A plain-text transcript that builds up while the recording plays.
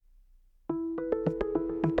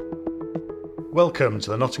Welcome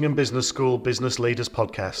to the Nottingham Business School Business Leaders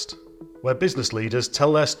Podcast, where business leaders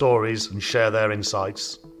tell their stories and share their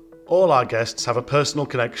insights. All our guests have a personal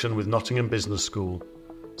connection with Nottingham Business School.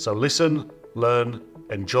 So listen, learn,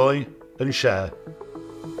 enjoy and share.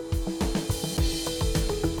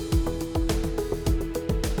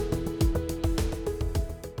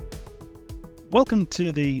 Welcome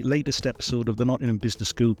to the latest episode of the Nottingham Business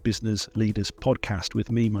School Business Leaders Podcast with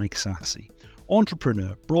me, Mike Sassy.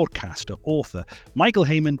 Entrepreneur, broadcaster, author, Michael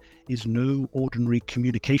Hayman is no ordinary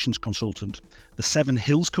communications consultant. The Seven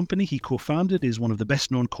Hills company he co-founded is one of the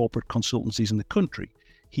best-known corporate consultancies in the country.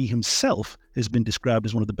 He himself has been described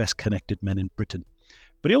as one of the best connected men in Britain.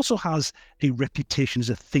 But he also has a reputation as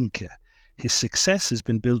a thinker. His success has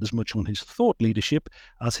been built as much on his thought leadership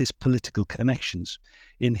as his political connections.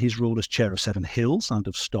 In his role as chair of Seven Hills and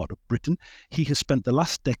of Startup Britain, he has spent the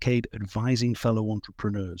last decade advising fellow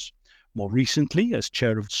entrepreneurs. More recently, as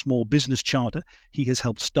chair of Small Business Charter, he has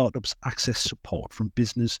helped startups access support from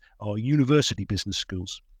business or university business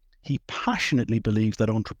schools. He passionately believes that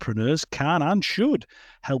entrepreneurs can and should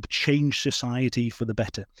help change society for the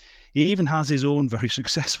better. He even has his own very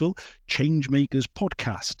successful Changemakers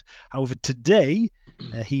podcast. However, today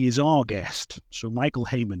he is our guest. So Michael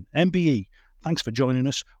Hayman, MBE, thanks for joining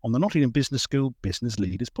us on the Nottingham Business School Business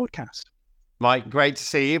Leaders Podcast. Mike, great to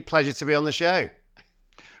see you. Pleasure to be on the show.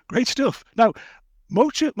 Great stuff. Now,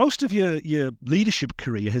 most of your leadership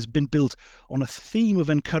career has been built on a theme of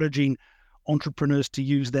encouraging entrepreneurs to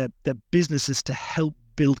use their businesses to help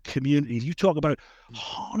build communities. You talk about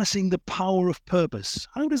harnessing the power of purpose.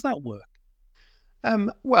 How does that work?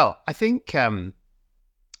 Well, I think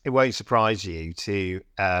it won't surprise you to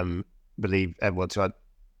believe, to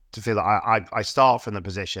feel that I start from the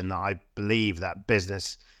position that I believe that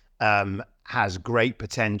business has great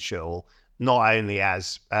potential, not only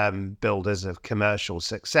as builders of commercial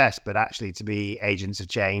success, but actually to be agents of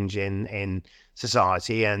change in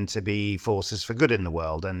society and to be forces for good in the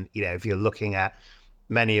world. And, you know, if you're looking at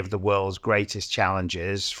many of the world's greatest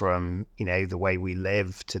challenges, from, you know, the way we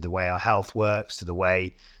live to the way our health works to the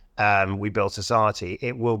way we build society,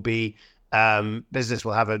 it will be business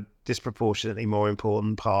will have a disproportionately more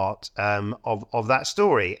important part of that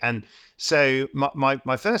story. And so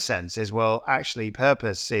my first sense is, well, actually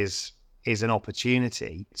purpose is an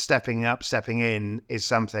opportunity. Stepping up, stepping in is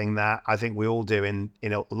something that I think we all do in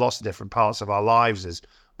lots of different parts of our lives as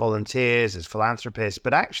volunteers, as philanthropists,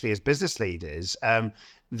 but actually as business leaders,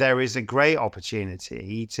 there is a great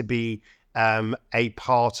opportunity to be a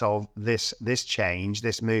part of this change,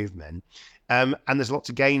 this movement. And there's a lot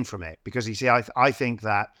to gain from it, because you see, I think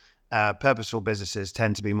that purposeful businesses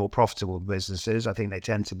tend to be more profitable businesses. I think they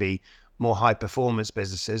tend to be more high performance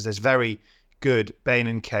businesses. There's very good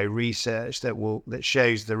Bain & Co research that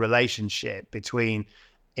shows the relationship between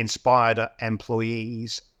inspired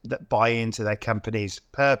employees that buy into their company's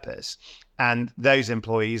purpose and those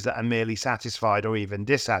employees that are merely satisfied or even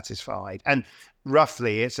dissatisfied. And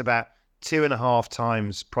roughly it's about 2.5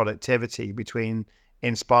 times productivity between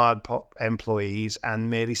inspired employees and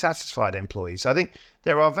merely satisfied employees. So I think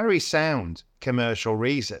there are very sound commercial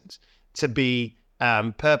reasons to be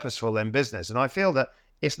purposeful in business. And I feel that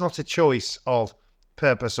it's not a choice of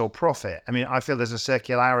purpose or profit. I mean, I feel there's a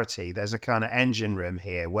circularity, there's a kind of engine room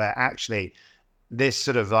here where actually this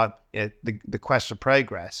sort of the quest for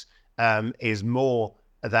progress is more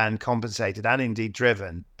than compensated and indeed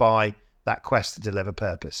driven by that quest to deliver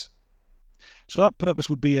purpose. So that purpose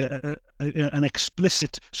would be an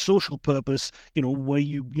explicit social purpose, you know, where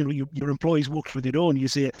your employees walk through the door and you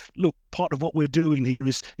say, look, part of what we're doing here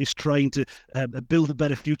is trying to build a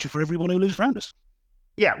better future for everyone who lives around us.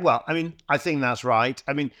 Yeah, well, I mean, I think that's right.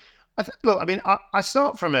 I mean, I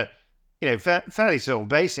start from a, fairly sort of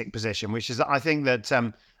basic position, which is that I think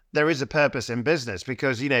that there is a purpose in business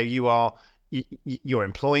because, you know, you're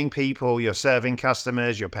employing people, you're serving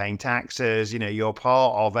customers, you're paying taxes, you know, you're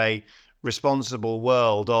part of a responsible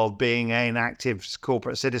world of being an active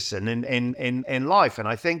corporate citizen in life. And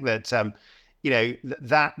I think that,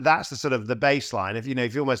 that's the sort of the baseline. If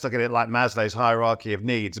you almost look at it like Maslow's hierarchy of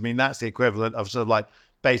needs, I mean, that's the equivalent of sort of like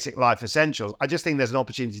basic life essentials. I just think there's an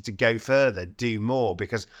opportunity to go further, do more,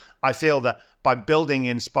 because I feel that by building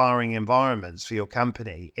inspiring environments for your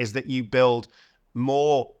company is that you build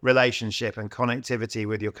more relationship and connectivity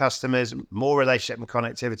with your customers, more relationship and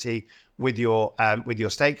connectivity with your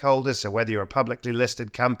stakeholders. So whether you're a publicly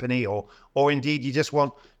listed company or indeed you just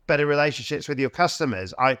want better relationships with your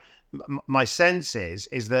customers, my sense is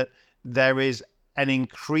that there is an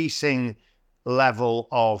increasing level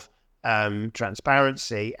of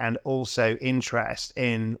transparency and also interest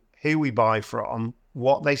in who we buy from,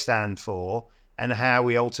 what they stand for, and how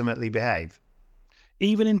we ultimately behave.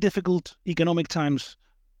 even in difficult economic times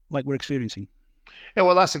like we're experiencing? Yeah,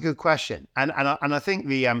 well, that's a good question, and I think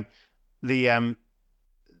the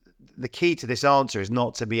the key to this answer is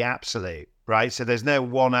not to be absolute, right? So there's no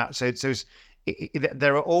one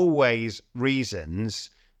there are always reasons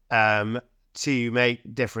to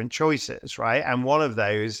make different choices, right? And one of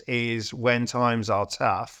those is when times are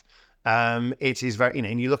tough. It is very,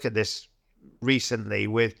 and you look at this recently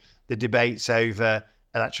with the debates over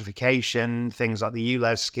electrification, things like the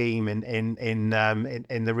ULEZ scheme in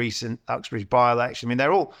the recent Uxbridge by-election. I mean,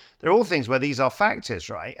 they're all things where these are factors,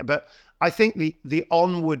 right? But I think the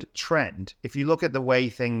onward trend, if you look at the way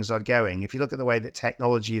things are going, if you look at the way that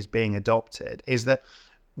technology is being adopted, is that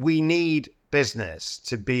we need business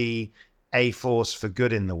to be a force for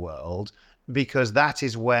good in the world, because that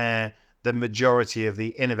is where the majority of the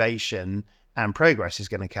innovation and progress is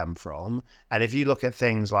going to come from. And if you look at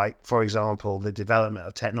things like, for example, the development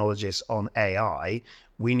of technologies on AI,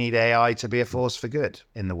 we need AI to be a force for good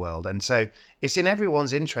in the world. And so it's in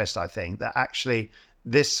everyone's interest, I think, that actually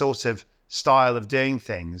this sort of style of doing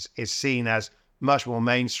things is seen as much more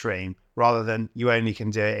mainstream, rather than you only can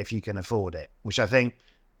do it if you can afford it, which I think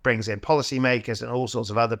brings in policymakers and all sorts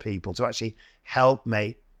of other people to actually help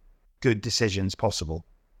make good decisions possible.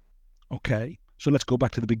 Okay, so let's go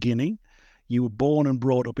back to the beginning. You were born and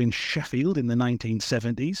brought up in Sheffield in the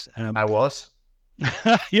 1970s. I was.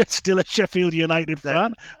 You're still a Sheffield United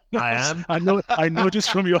fan. I am. I noticed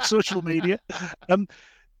from your social media.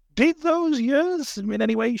 Did those years in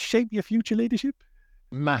any way shape your future leadership?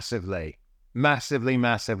 Massively. I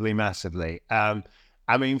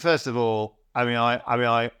mean, first of all, I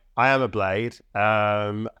am a Blade,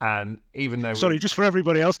 and even though sorry, just for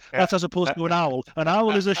everybody else, that's as opposed to an owl. An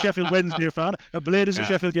owl is a Sheffield Wednesday fan. A Blade is a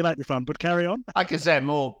Sheffield United fan. But carry on. I could say a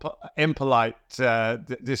more impolite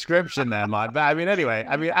description there, Mike. But I mean, anyway,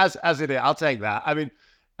 I mean, as it is, I'll take that. I mean,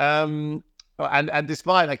 and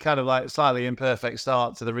despite a kind of like slightly imperfect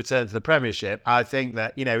start to the return to the Premiership, I think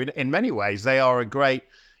that, in many ways they are a great,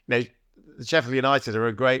 the Sheffield United are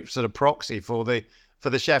a great sort of proxy for the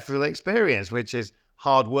Sheffield experience, which is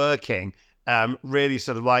hardworking, really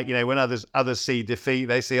sort of like, when others see defeat,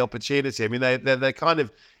 they see opportunity. I mean, they're kind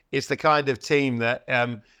of, it's the kind of team that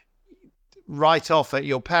right off at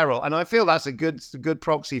your peril. And I feel that's a good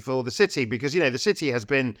proxy for the City, because, the City has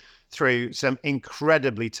been through some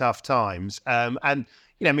incredibly tough times. And,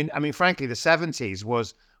 I mean, frankly, the 70s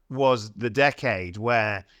was the decade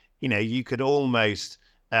where, you could almost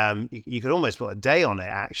put a day on it,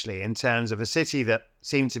 actually, in terms of a City that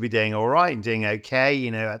seemed to be doing all right and doing okay,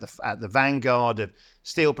 at the vanguard of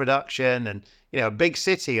steel production, and, a big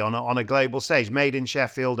city on a global stage, made in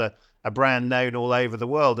Sheffield, a brand known all over the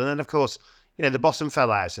world. And then, of course, the bottom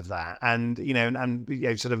fell out of that. And,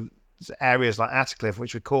 sort of areas like Attercliffe,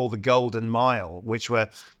 which we call the Golden Mile, which were,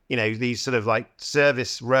 these sort of like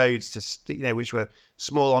service roads to, which were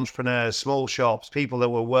small entrepreneurs, small shops, people that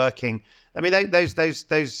were working. I mean, those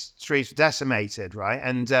streets were decimated, right?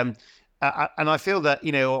 And I feel that,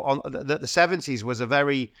 the 70s was a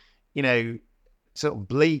very, sort of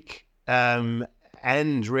bleak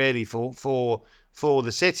end, really, for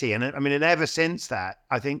the City. And I mean, and ever since that,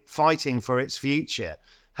 I think fighting for its future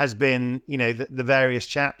has been, the various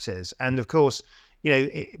chapters. And of course,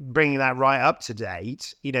 bringing that right up to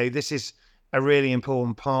date, this is a really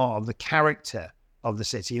important part of the character of the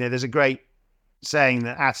City. There's a great saying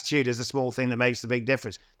that attitude is the small thing that makes the big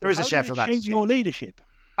difference. There is a Sheffield attitude. Change your leadership.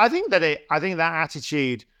 I think that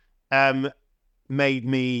attitude made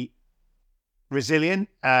me resilient.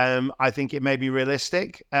 I think it made me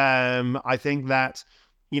realistic. I think that,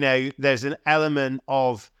 there's an element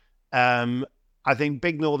of, I think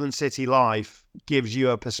big Northern City life gives you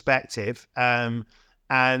a perspective. And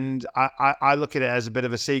I look at it as a bit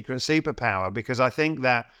of a secret superpower, because I think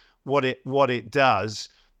that what it does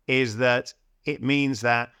is that it means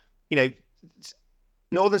that,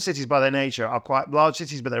 Northern cities by their nature are quite large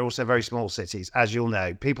cities, but they're also very small cities, as you'll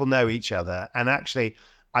know. People know each other. And actually,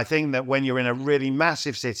 I think that when you're in a really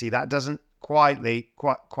massive city, that doesn't quite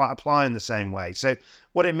apply in the same way. So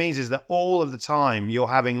what it means is that all of the time you're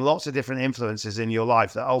having lots of different influences in your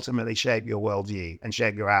life that ultimately shape your worldview and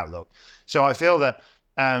shape your outlook. So I feel that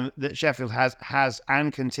that Sheffield has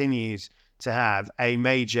and continues to have a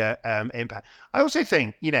major impact. I also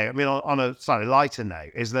think, on a slightly lighter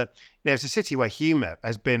note, is that it's a city where humour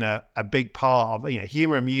has been a big part of,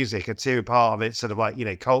 humour and music are two part of its sort of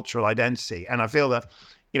like, cultural identity. And I feel that,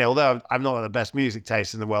 although I'm not the best music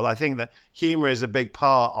taste in the world, I think that humour is a big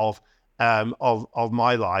part of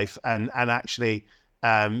my life, and actually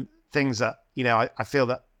things that, I feel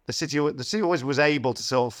that the city always was able to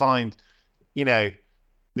sort of find,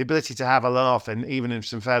 the ability to have a laugh, and even in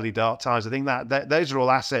some fairly dark times. I think that those are all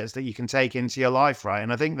assets that you can take into your life, right?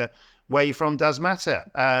 And I think that where you're from does matter,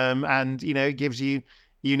 and it gives you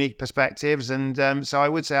unique perspectives. And so I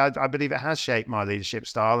would say I believe it has shaped my leadership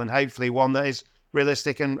style, and hopefully one that is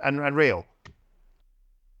realistic and real.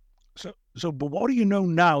 But what do you know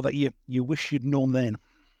now that you wish you'd known then?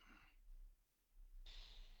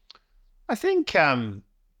 I think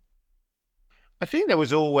there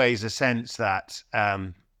was always a sense that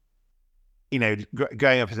growing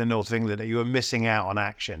up in the north of England, that you were missing out on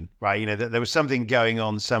action, right? That there was something going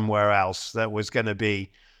on somewhere else that was going to be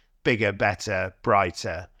bigger, better,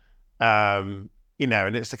 brighter. And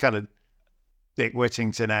it's the kind of Dick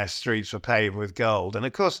Whittington-esque streets were paved with gold. And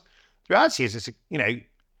of course, the reality is,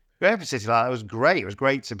 growing up in a city like that was great. It was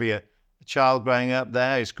great to be a child growing up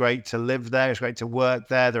there. It's great to live there. It's great to work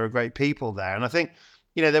there. There are great people there. And I think,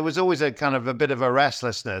 there was always a kind of a bit of a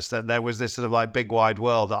restlessness that there was this sort of like big wide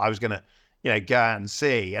world that I was going to, go out and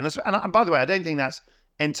see. And by the way, I don't think that's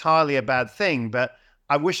entirely a bad thing, but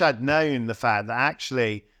I wish I'd known the fact that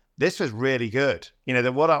actually this was really good.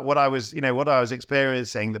 That what I was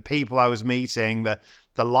experiencing, the people I was meeting,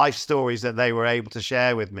 the life stories that they were able to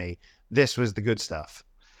share with me, this was the good stuff.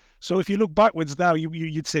 So if you look backwards now,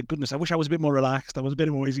 you'd say, goodness, I wish I was a bit more relaxed. I was a bit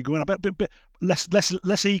more easygoing, a bit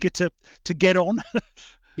less eager to get on.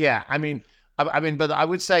 Yeah, but I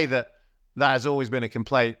would say that has always been a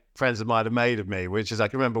complaint friends of mine have made of me, which is I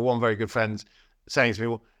can remember one very good friend saying to me,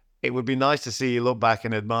 well, it would be nice to see you look back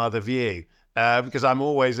and admire the view, because I'm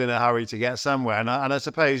always in a hurry to get somewhere. And I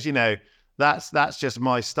suppose, that's just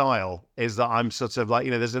my style, is that I'm sort of like,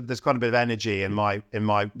 there's quite a bit of energy in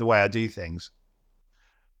the way I do things.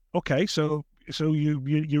 Okay, so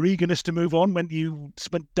your eagerness to move on when you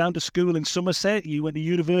went down to school in Somerset, you went to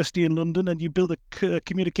university in London, and you built a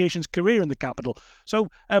communications career in the capital. So,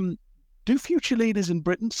 do future leaders in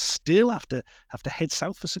Britain still have to head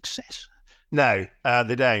south for success? No,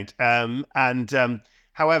 they don't.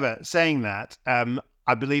 However, saying that,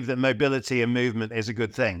 I believe that mobility and movement is a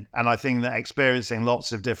good thing, and I think that experiencing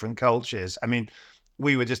lots of different cultures.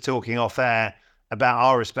 We were just talking off air about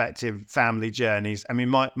our respective family journeys.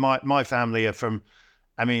 My family are from,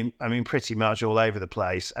 pretty much all over the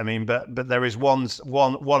place. But there is one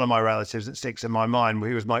of my relatives that sticks in my mind,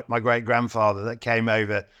 who was my great grandfather that came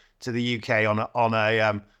over to the UK on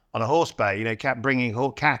a horse bay. Kept bringing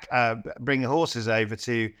horses over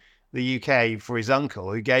to the UK for his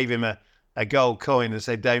uncle, who gave him a gold coin and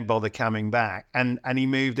said, "Don't bother coming back." And he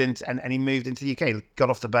moved into the UK, got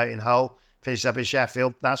off the boat in Hull, finished up in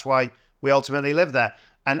Sheffield. That's why we ultimately lived there.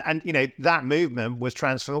 And that movement was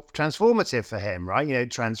transformative for him,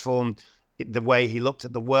 right? Transformed the way he looked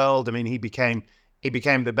at the world. He became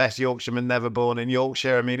the best Yorkshireman never born in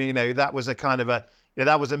Yorkshire. That was a kind of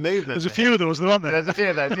that was a movement. There's a few of those, aren't there? There's a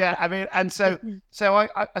few of those, yeah.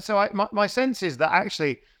 My sense is that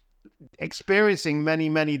actually experiencing many,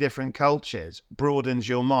 many different cultures broadens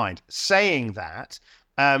your mind. Saying that,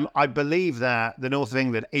 I believe that the north of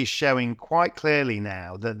England is showing quite clearly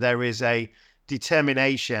now that there is a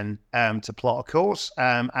determination to plot a course,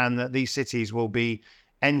 and that these cities will be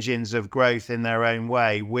engines of growth in their own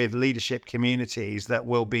way, with leadership communities that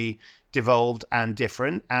will be devolved and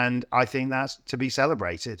different. And I think that's to be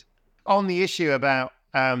celebrated. On the issue about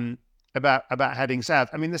heading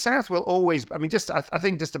south, the south will always, I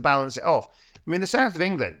think just to balance it off, the south of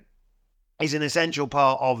England is an essential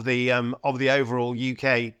part of the overall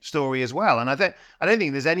UK story as well. And I don't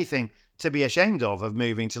think there's anything to be ashamed of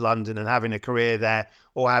moving to London and having a career there,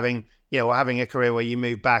 or having a career where you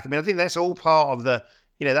move back. I think that's all part of the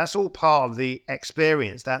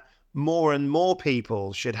experience that more and more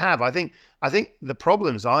people should have. I think the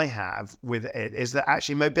problems I have with it is that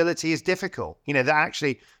actually mobility is difficult. That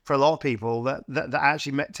actually for a lot of people that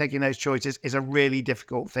actually taking those choices is a really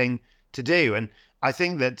difficult thing to do. And I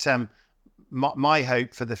think that my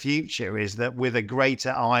hope for the future is that with a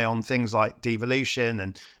greater eye on things like devolution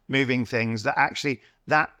and moving things, that actually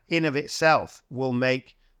that in of itself will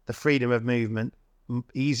make the freedom of movement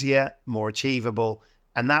easier, more achievable,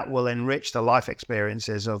 and that will enrich the life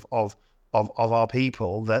experiences of our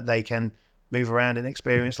people, that they can move around and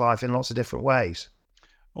experience life in lots of different ways.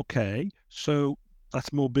 Okay, so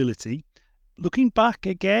that's mobility. Looking back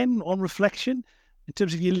again on reflection, in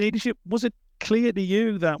terms of your leadership, was it clear to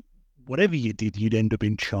you that whatever you did, you'd end up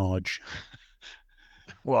in charge?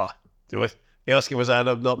 What? You're asking, was I an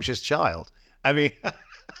obnoxious child?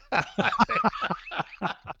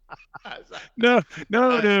 No.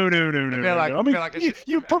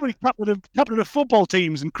 You're probably captain of football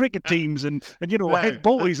teams and cricket teams and head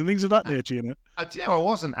boys and things of that nature. I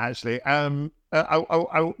wasn't actually.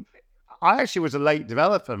 I actually was a late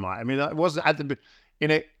developer, Mike. I mean, I wasn't at the,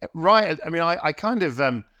 right. I mean, I kind of,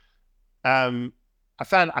 I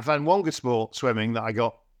found one good sport, swimming, that I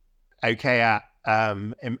got okay at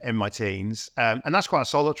in my teens, and that's quite a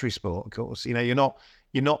solitary sport, of course.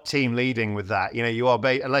 You're not team leading with that. You are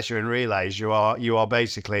unless you're in relays, you are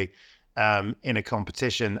basically in a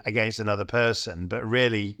competition against another person, but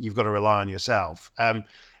really you've got to rely on yourself.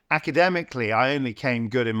 Academically, I only came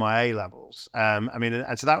good in my A levels. I mean,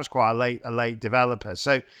 and so that was quite a late developer.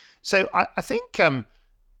 So I think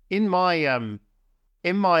in my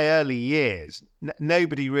in my early years,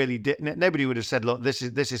 nobody really did. Nobody would have said, "Look, this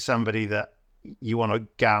is somebody that you want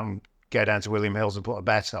to go down to William Hills and put a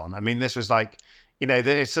bet on." I mean, this was like,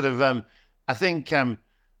 there's sort of. I think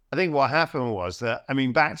what happened was that, I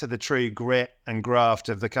mean, back to the true grit and graft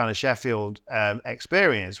of the kind of Sheffield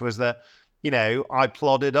experience was that, I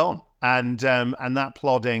plodded on, and that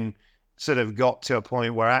plodding sort of got to a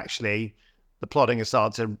point where actually the plodding has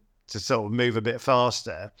started to sort of move a bit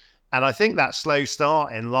faster. And I think that slow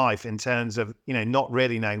start in life, in terms of, not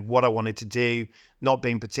really knowing what I wanted to do, not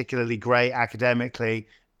being particularly great academically,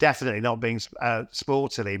 definitely not being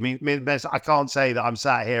sportily. I mean, I can't say that I'm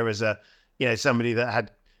sat here as a, somebody that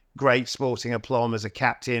had great sporting aplomb as a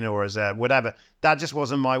captain or as a whatever. That just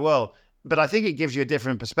wasn't my world. But I think it gives you a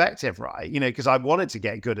different perspective, right? Because I wanted to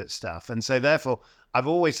get good at stuff. And so therefore, I've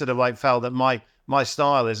always sort of like felt that my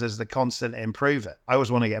style is as the constant improver. I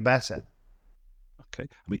always want to get better. Okay.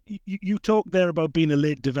 I mean, you talk there about being a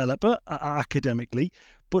late developer academically,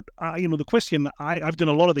 but the question, I've done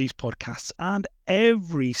a lot of these podcasts, and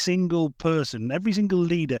every single person, every single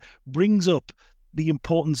leader brings up the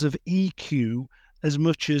importance of EQ as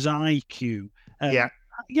much as IQ. Yeah.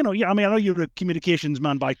 I mean, I know you're a communications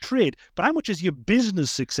man by trade, but how much has your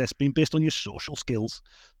business success been based on your social skills?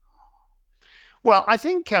 Well, I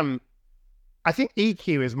think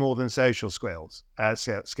EQ is more than social skills.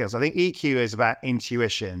 Skills. I think EQ is about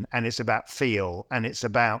intuition, and it's about feel, and it's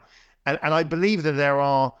about, and I believe that there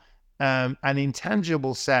are an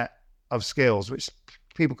intangible set of skills which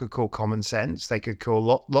people could call common sense. They could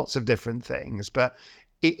call lots of different things, but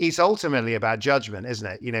it's ultimately about judgment, isn't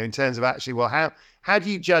it? In terms of actually, well, how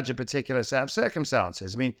do you judge a particular set of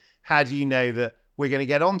circumstances? I mean, how do you know that we're going to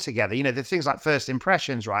get on together? The things like first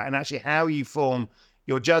impressions, right? And actually how you form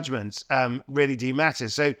your judgments really do matter.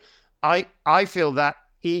 So I feel that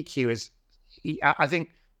EQ is, I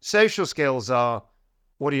think social skills are,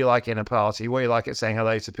 what do you like in a party? What do you like at saying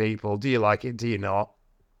hello to people? Do you like it? Do you not?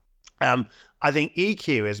 I think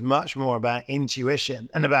EQ is much more about intuition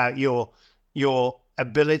and about your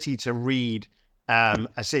ability to read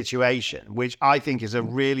a situation, which I think is a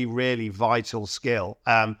really, really vital skill.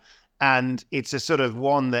 And it's a sort of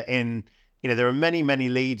one that there are many, many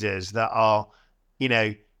leaders that are,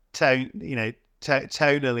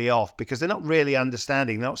 tonally off because they're not really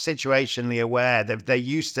understanding, they're not situationally aware. They're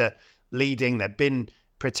used to leading. They've been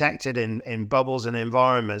protected in bubbles and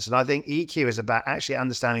environments. And I think EQ is about actually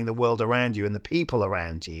understanding the world around you and the people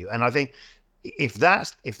around you. And I think if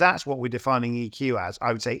that's what we're defining EQ as,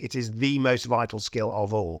 I would say it is the most vital skill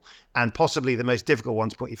of all, and possibly the most difficult one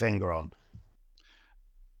to put your finger on.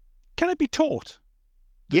 Can it be taught?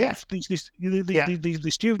 Yes. The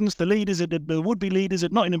students, the leaders, the would-be leaders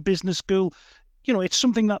at Nottingham Business School, it's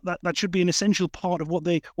something that should be an essential part of what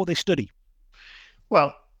they study.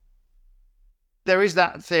 Well, there is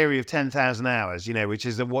that theory of 10,000 hours, which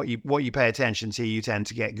is that what you pay attention to, you tend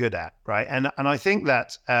to get good at, right? And I think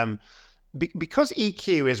that because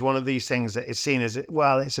EQ is one of these things that is seen as,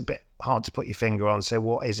 well, it's a bit hard to put your finger on. So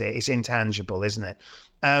what is it? It's intangible, isn't it?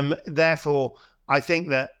 Therefore, I think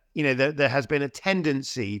that there has been a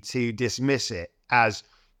tendency to dismiss it as,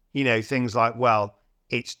 things like, well,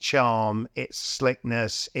 it's charm, it's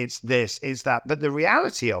slickness, it's this, it's that. But the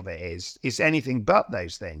reality of it is anything but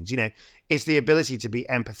those things. It's the ability to be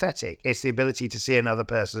empathetic. It's the ability to see another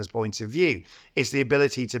person's point of view. It's the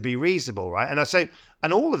ability to be reasonable, right?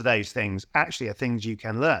 And all of those things actually are things you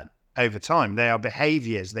can learn over time. They are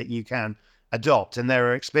behaviors that you can adopt, and there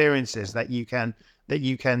are experiences that you can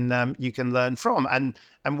learn from.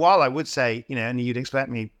 And while I would say, and you'd expect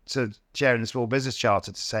me to share in the Small Business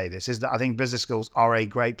Charter to say this, is that I think business schools are a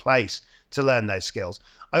great place to learn those skills.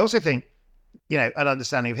 I also think, an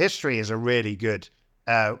understanding of history is a really good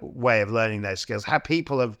way of learning those skills. How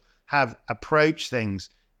people have approached things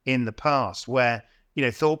in the past, where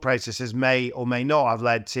thought processes may or may not have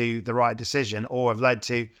led to the right decision or have led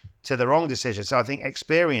to the wrong decision. So I think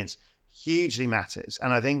experience hugely matters,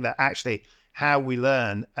 and I think that actually how we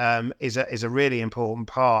learn is a really important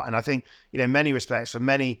part. And I think, in many respects, for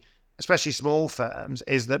many especially small firms,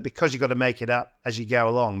 is that because you've got to make it up as you go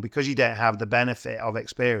along, because you don't have the benefit of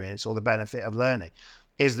experience or the benefit of learning,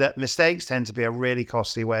 is that mistakes tend to be a really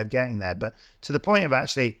costly way of getting there. But to the point of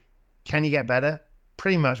actually, can you get better?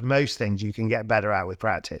 Pretty much most things you can get better at with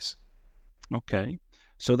practice. Okay,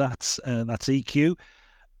 so that's EQ.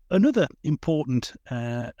 Another important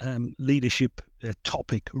leadership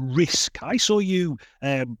topic, risk. I saw you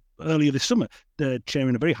earlier this summer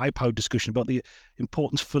chairing a very high-powered discussion about the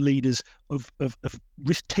importance for leaders of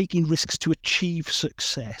taking risks to achieve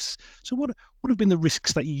success. So what have been the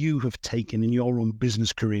risks that you have taken in your own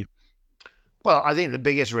business career? Well, I think the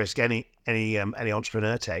biggest risk any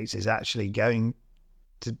entrepreneur takes is actually going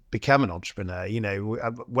to become an entrepreneur. You know,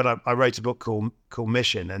 when I wrote a book called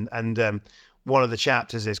Mission, and one of the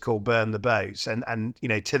chapters is called Burn the Boats, and you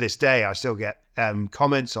know, to this day I still get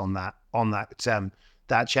comments on that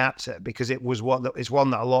chapter, because it's one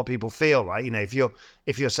that a lot of people feel, right? You know, if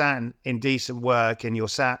you're sat in decent work and you're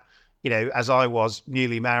sat, you know, as I was,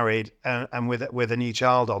 newly married and with a new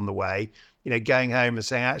child on the way, you know, going home and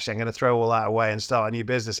saying, actually, I'm going to throw all that away and start a new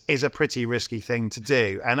business, is a pretty risky thing to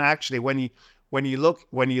do. And actually, when you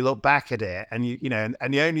look back at it, and you know,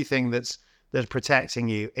 and the only thing that's protecting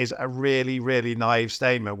you is a really, really naive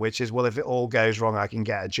statement, which is, well, if it all goes wrong, I can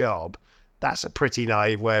get a job. That's a pretty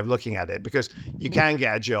naive way of looking at it, because you can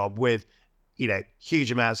get a job with, you know,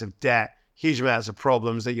 huge amounts of debt, huge amounts of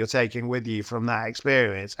problems that you're taking with you from that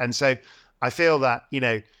experience. And so I feel that, you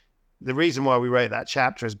know, the reason why we wrote that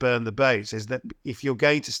chapter as Burn the Boats is that if you're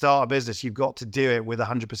going to start a business, you've got to do it with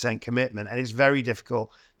 100% commitment. And it's very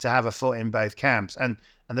difficult to have a foot in both camps. And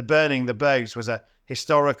the Burning the Boats was a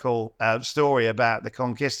historical story about the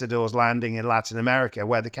conquistadors landing in Latin America,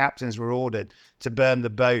 where the captains were ordered to burn the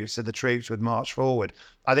boats so the troops would march forward.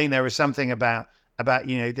 I think there is something about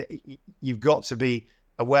you know, that you've got to be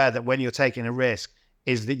aware that when you're taking a risk,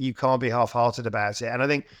 is that you can't be half-hearted about it. And I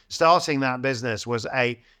think starting that business was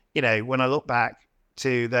you know, when I look back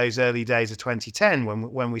to those early days of 2010,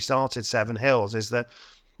 when we started Seven Hills, is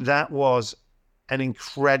that was an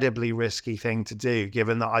incredibly risky thing to do,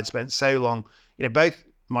 given that I'd spent so long, you know, both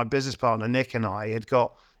my business partner, Nick, and I had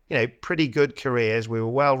got, you know, pretty good careers. We were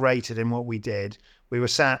well rated in what we did. We were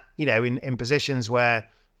sat, you know, in positions where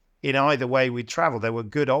in either way we'd travel, there were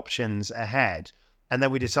good options ahead. And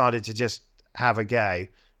then we decided to just have a go.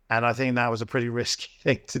 And I think that was a pretty risky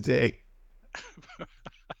thing to do.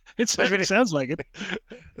 It sounds like it.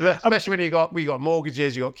 Especially when we got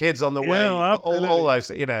mortgages, you got kids on the way, all those,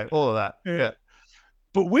 you know, all of that. Yeah.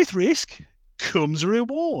 But with risk comes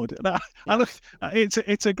reward. And look,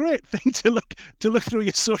 it's a great thing to look through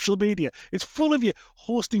your social media. It's full of you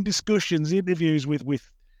hosting discussions, interviews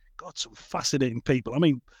with God, some fascinating people. I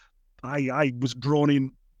mean, I was drawn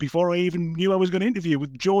in before I even knew I was going to interview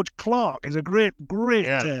with George Clark. He's a great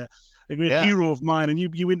hero of mine, and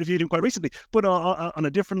you interviewed him quite recently. But on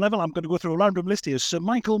a different level, I'm going to go through a random list here. Sir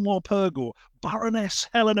Michael Morpurgo, Baroness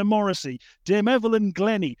Helena Morrissey, Dame Evelyn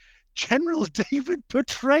Glennie, General David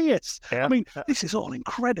Petraeus. I mean, this is all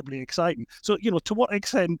incredibly exciting. So, you know, to what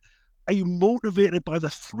extent are you motivated by the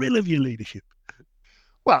thrill of your leadership?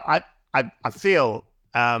 Well, I feel,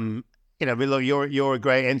 you know, look, you're a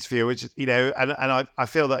great interviewer, which, you know, and I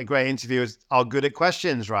feel that great interviewers are good at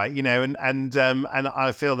questions, right? You know, and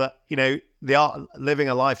I feel that, you know, the art of living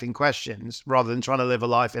a life in questions rather than trying to live a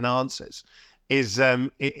life in answers is,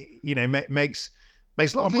 you know, makes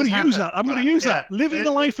a lot of things happen. I'm going to use that. Living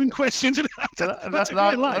a life in questions. That's a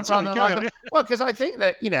great line. Well, because I think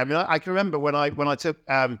that, you know, I mean, I can remember when I took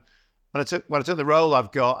the role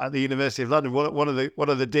I've got at the University of London, one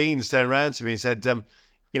of the deans turned around to me and said,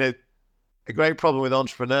 you know, a great problem with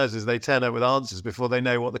entrepreneurs is they turn up with answers before they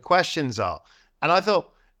know what the questions are. And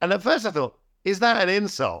at first I thought, is that an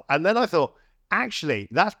insult? And then I thought, actually,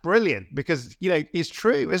 that's brilliant, because, you know, it's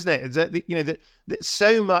true, isn't it? It's that, you know, that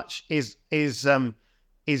so much is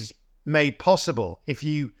made possible if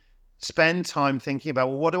you spend time thinking about,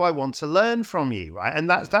 well, what do I want to learn from you, right? And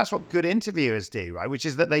that's what good interviewers do, right? Which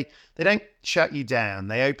is that they don't shut you down.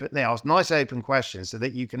 They ask nice open questions so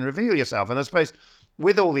that you can reveal yourself. And I suppose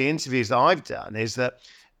with all the interviews that I've done is that,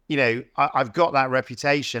 you know, I've got that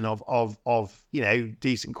reputation of you know,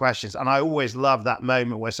 decent questions, and I always love that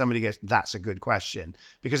moment where somebody goes, "That's a good question,"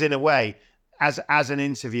 because in a way, as an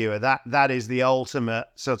interviewer, that is the ultimate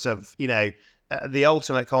sort of, you know, the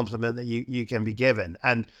ultimate compliment that you can be given.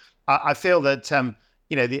 And I feel that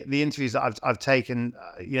you know, the interviews that I've taken,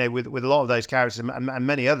 you know, with a lot of those characters and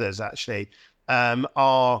many others actually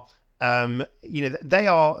are you know, they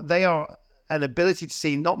are an ability to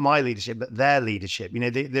see not my leadership but their leadership. You know,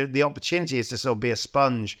 the opportunity is to sort of be a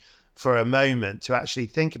sponge for a moment to actually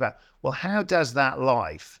think about, well, how does that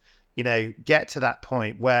life get to that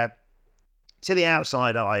point where to the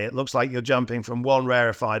outside eye, it looks like you're jumping from one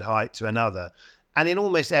rarefied height to another. And in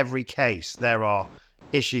almost every case, there are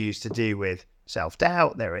issues to do with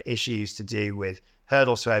self-doubt. There are issues to do with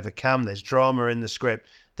hurdles to overcome. There's drama in the script.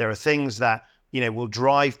 There are things that, will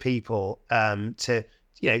drive people to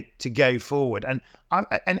go forward. And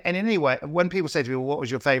in any way, when people say to me, well, what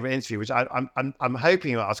was your favorite interview, which I'm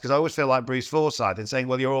hoping you ask, because I always feel like Bruce Forsyth and saying,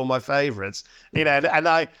 well, you're all my favorites, and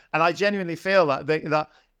I genuinely feel that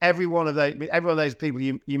every one of those people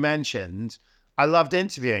you mentioned, I loved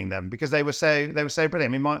interviewing them because they were so brilliant. I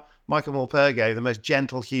mean, Michael Morpurgo, the most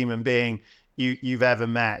gentle human being you've ever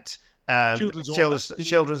met,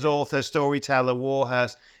 children's author, storyteller,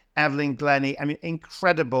 Warhurst, Evelyn Glennie, I mean,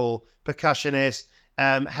 incredible percussionist,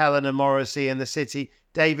 Helena Morrissey in The City,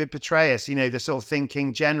 David Petraeus, the sort of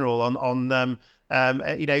thinking general on and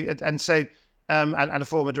a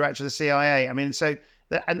former director of the CIA. I mean, so.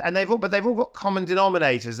 And they've all got common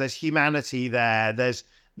denominators. There's humanity there. There's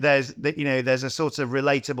a sort of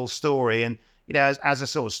relatable story, and as a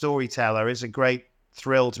sort of storyteller, it's a great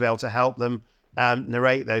thrill to be able to help them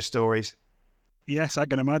narrate those stories. Yes, I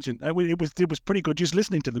can imagine. It was pretty good just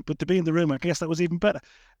listening to them, but to be in the room, I guess that was even better.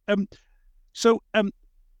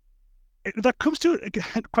 That comes to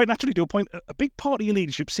quite naturally to a point. A big part of your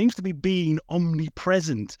leadership seems to be being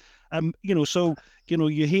omnipresent. So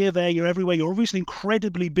you're here, there, you're everywhere. You're obviously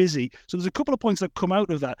incredibly busy. So there's a couple of points that come out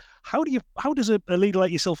of that. How does a leader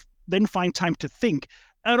like yourself then find time to think?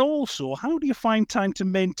 And also, how do you find time to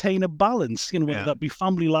maintain a balance? Whether that be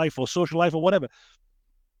family life or social life or whatever.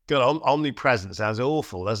 God, omnipresent sounds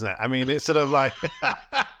awful, doesn't it? I mean, it's sort of like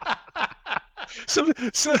some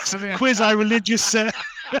quasi-religious.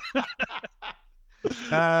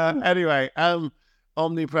 Anyway,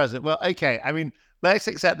 omnipresent. Well, okay. I mean, let's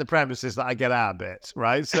accept the premises that I get out bits,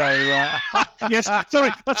 right? So, yes.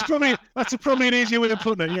 Sorry, that's probably an easier way of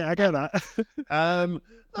putting it. Yeah, I get that.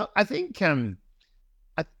 I think,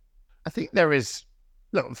 I think there is.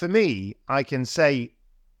 Look, for me, I can say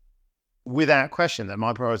without question that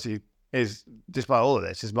my priority is, despite all of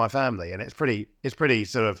this, is my family, and it's pretty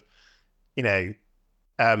sort of, it's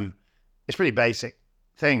pretty basic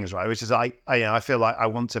things, right? Which is I feel like I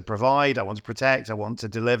want to provide, I want to protect, I want to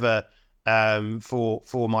deliver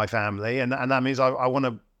for my family, and that means I want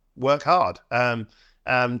to work hard to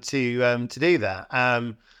do that.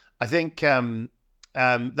 I think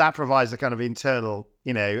that provides a kind of internal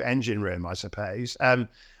engine room, I suppose.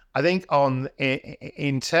 I think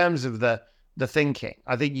in terms of the thinking,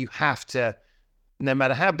 I think you have to, no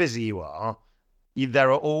matter how busy you are,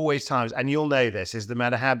 there are always times, and you'll know this, is no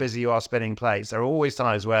matter how busy you are spinning plates, there are always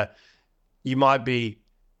times where you might be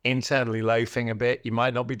internally loafing a bit. You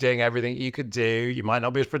might not be doing everything you could do. You might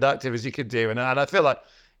not be as productive as you could do. And I feel like,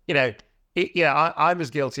 I'm as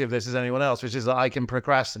guilty of this as anyone else, which is that I can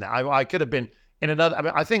procrastinate. I could have been in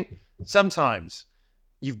another, I think sometimes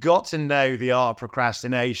you've got to know the art of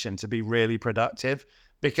procrastination to be really productive,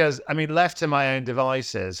 because, left to my own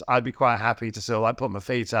devices, I'd be quite happy to sort of put my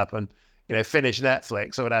feet up and, finish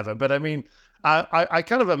Netflix or whatever. But I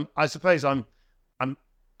kind of I suppose I'm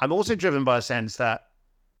also driven by a sense that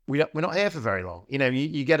we're not here for very long.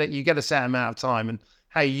 You get a set amount of time, and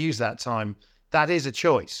how you use that time, that is a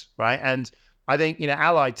choice, right? And I think,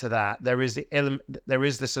 allied to that, there is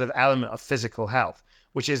the sort of element of physical health,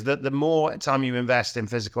 which is that the more time you invest in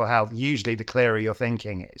physical health, usually the clearer your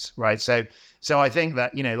thinking is, right? So I think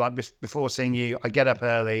that, before seeing you, I get up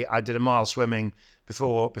early, I did a mile swimming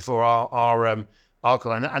before our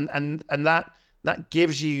call, and that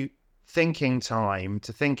gives you thinking time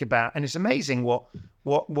to think about. And it's amazing what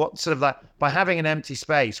sort of that, by having an empty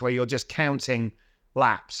space where you're just counting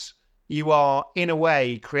laps, you are in a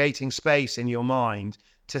way creating space in your mind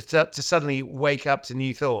to suddenly wake up to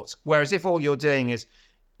new thoughts. Whereas if all you're doing is,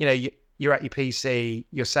 you're at your PC,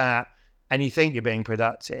 you're sat, and you think you're being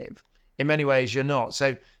productive, in many ways you're not.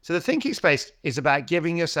 So the thinking space is about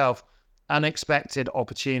giving yourself unexpected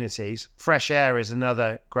opportunities. Fresh air is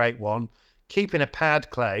another great one. Keeping a pad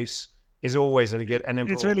close is always a good and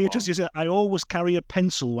important. It's really interesting. I always carry a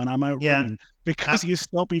pencil when I'm out running, because you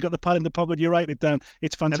stop, you got the pad in the pocket, you write it down.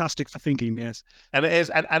 It's fantastic for thinking, yes. And it is,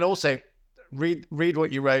 and also read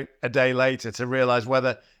what you wrote a day later to realize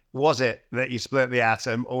whether was it that you split the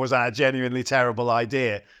atom, or was that a genuinely terrible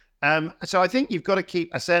idea. So I think you've got to keep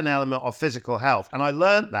a certain element of physical health, and I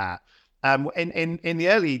learned that in the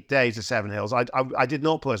early days of Seven Hills. I did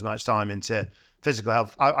not put as much time into physical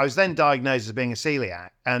health. I was then diagnosed as being a celiac,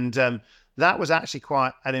 and that was actually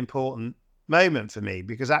quite an important moment for me,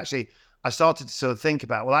 because actually I started to sort of think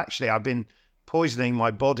about, well, actually I've been poisoning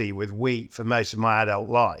my body with wheat for most of my adult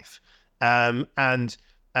life, and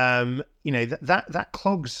that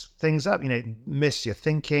clogs things up. Miss your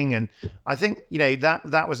thinking, and I think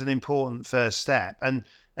that was an important first step. And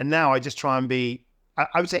now I just try and be,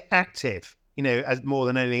 I would say, active, as more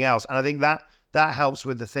than anything else. And I think that helps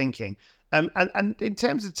with the thinking. And in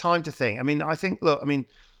terms of time to think, I think,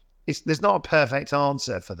 there's not a perfect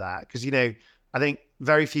answer for that, because I think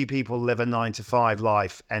very few people live a 9-to-5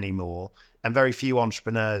 life anymore, and very few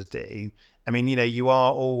entrepreneurs do. You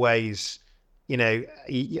are always, I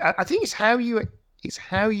think it's how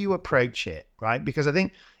you approach it, right? Because I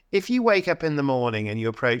think if you wake up in the morning and you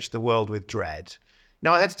approach the world with dread.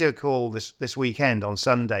 Now, I had to do a call this weekend on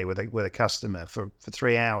Sunday with a customer for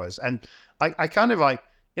 3 hours, and I kind of like,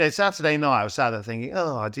 Saturday night I was sat there thinking,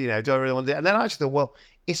 oh, do I really want to do it? And then I actually thought, well,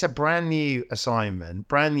 it's a brand new assignment,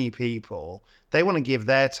 brand new people. They want to give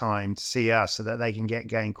their time to see us so that they can get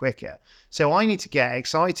going quicker. So I need to get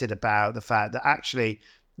excited about the fact that actually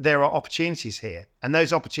there are opportunities here. And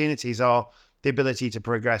those opportunities are the ability to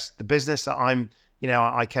progress the business that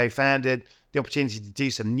I co-founded, the opportunity to do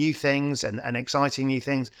some new things and exciting new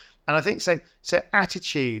things. And I think so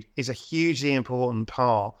attitude is a hugely important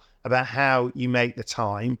part about how you make the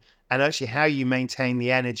time, and actually how you maintain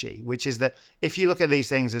the energy, which is that if you look at these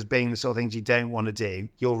things as being the sort of things you don't want to do,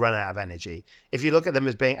 you'll run out of energy. If you look at them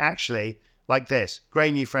as being actually like this,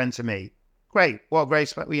 great new friend to meet, great, what a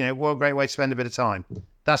great way to spend a bit of time.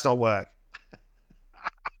 That's not work.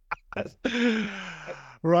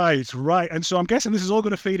 Right. And so I'm guessing this is all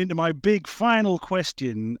going to feed into my big final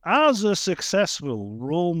question. As a successful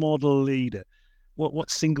role model leader,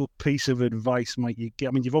 what single piece of advice might you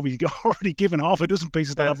give? You've obviously already given half a dozen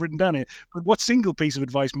pieces that I've written down here, but what single piece of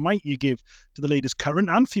advice might you give to the leaders, current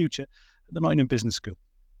and future, at the Nottingham Business School?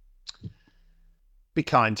 Be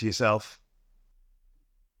kind to yourself.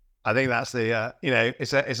 I think that's the,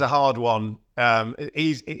 it's a hard one.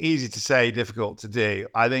 Easy to say, difficult to do.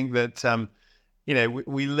 I think that,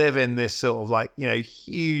 we live in this sort of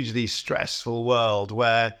hugely stressful world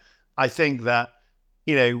where I think that,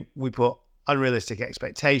 we put unrealistic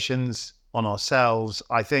expectations on ourselves.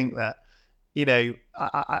 I think that,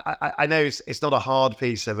 I know it's not a hard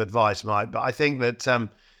piece of advice, Mike, but I think that,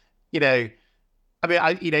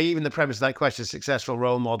 even the premise of that question, successful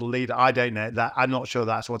role model leader, I don't know that. I'm not sure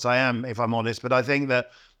that's what I am, if I'm honest, but I think that,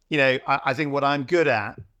 I think what I'm good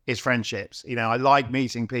at is friendships. I like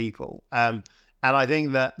meeting people. And I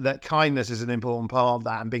think that kindness is an important part of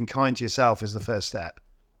that, and being kind to yourself is the first step.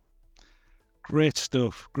 Great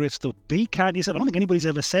stuff. Be kind to yourself. I don't think anybody's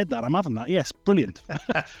ever said that. I'm having that. Yes, brilliant.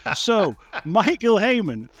 So, Michael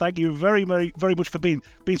Hayman, thank you very, very, very much for being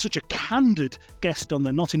such a candid guest on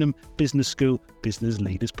the Nottingham Business School Business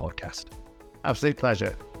Leaders Podcast. Absolute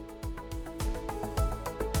pleasure.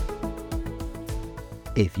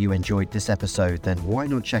 If you enjoyed this episode, then why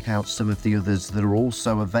not check out some of the others that are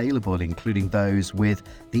also available, including those with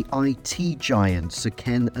the IT giant Sir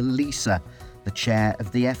Ken Elisa, the chair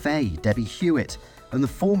of the FA, Debbie Hewitt, and the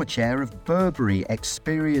former chair of Burberry,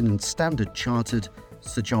 Experian and Standard Chartered,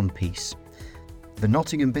 Sir John Peace. The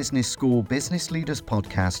Nottingham Business School Business Leaders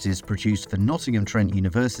Podcast is produced for Nottingham Trent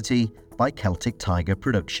University by Celtic Tiger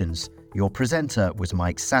Productions. Your presenter was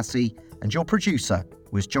Mike Sassy, and your producer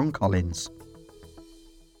was John Collins.